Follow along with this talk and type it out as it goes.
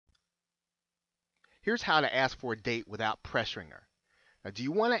Here's how to ask for a date without pressuring her. Now, do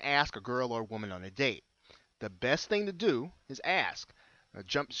you want to ask a girl or a woman on a date? The best thing to do is ask. Now,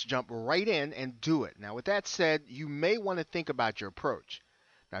 jump right in and do it. Now, with that said, you may want to think about your approach.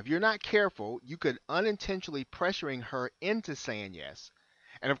 Now, if you're not careful, you could unintentionally pressuring her into saying yes.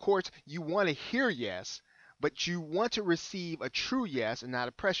 And of course, you want to hear yes, but you want to receive a true yes and not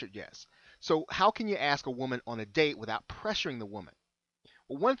a pressured yes. So, how can you ask a woman on a date without pressuring the woman?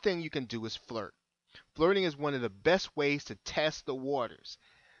 Well, one thing you can do is flirt. Flirting is one of the best ways to test the waters.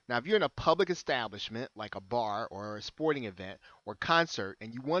 Now, if you're in a public establishment like a bar or a sporting event or concert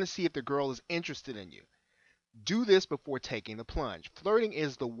and you want to see if the girl is interested in you, do this before taking the plunge. Flirting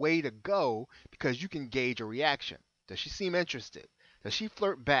is the way to go because you can gauge a reaction. Does she seem interested? Does she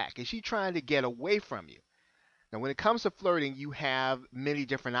flirt back? Is she trying to get away from you? Now, when it comes to flirting, you have many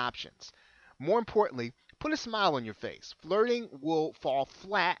different options. More importantly, put a smile on your face. Flirting will fall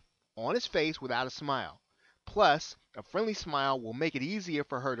flat on its face without a smile. Plus, a friendly smile will make it easier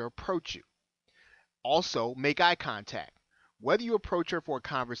for her to approach you. Also, make eye contact. Whether you approach her for a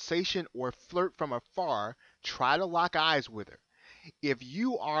conversation or flirt from afar, try to lock eyes with her. If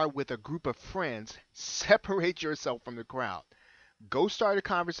you are with a group of friends, separate yourself from the crowd. Go start a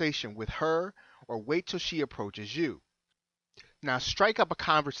conversation with her or wait till she approaches you. Now, strike up a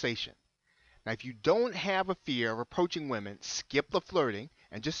conversation. Now, if you don't have a fear of approaching women, skip the flirting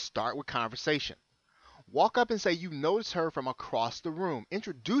and just start with conversation. Walk up and say you notice her from across the room.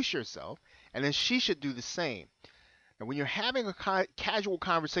 Introduce yourself, and then she should do the same. Now, when you're having a casual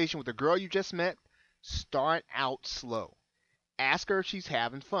conversation with a girl you just met, start out slow. Ask her if she's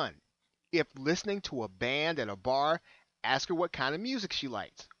having fun. If listening to a band at a bar, ask her what kind of music she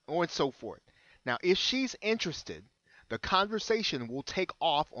likes, or and so forth. Now, if she's interested, the conversation will take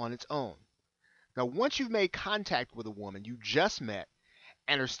off on its own. Now, once you've made contact with a woman you just met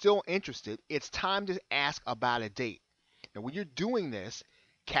and are still interested, it's time to ask about a date. Now, when you're doing this,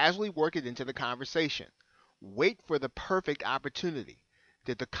 casually work it into the conversation. Wait for the perfect opportunity.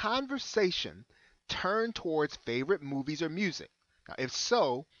 Did the conversation turn towards favorite movies or music? Now, if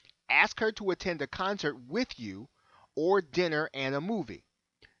so, ask her to attend a concert with you or dinner and a movie.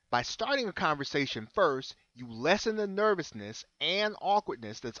 By starting a conversation first, you lessen the nervousness and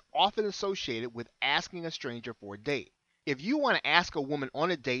awkwardness that's often associated with asking a stranger for a date. If you want to ask a woman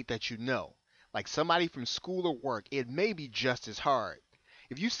on a date that you know, like somebody from school or work, it may be just as hard.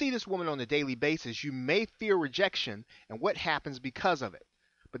 If you see this woman on a daily basis, you may fear rejection and what happens because of it.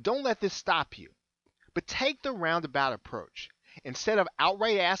 But don't let this stop you. But take the roundabout approach. Instead of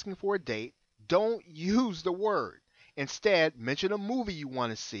outright asking for a date, don't use the word. Instead, mention a movie you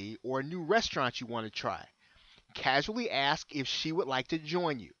want to see or a new restaurant you want to try. Casually ask if she would like to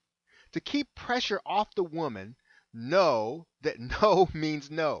join you. To keep pressure off the woman, know that no means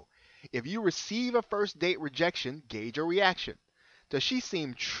no. If you receive a first date rejection, gauge her reaction. Does she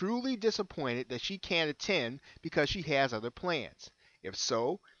seem truly disappointed that she can't attend because she has other plans? If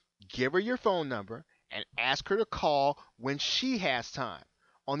so, give her your phone number and ask her to call when she has time.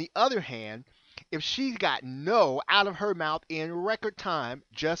 On the other hand, if she got no out of her mouth in record time,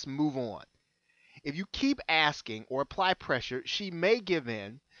 just move on. If you keep asking or apply pressure, she may give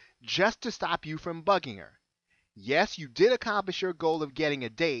in just to stop you from bugging her. Yes, you did accomplish your goal of getting a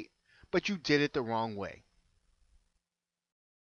date, but you did it the wrong way.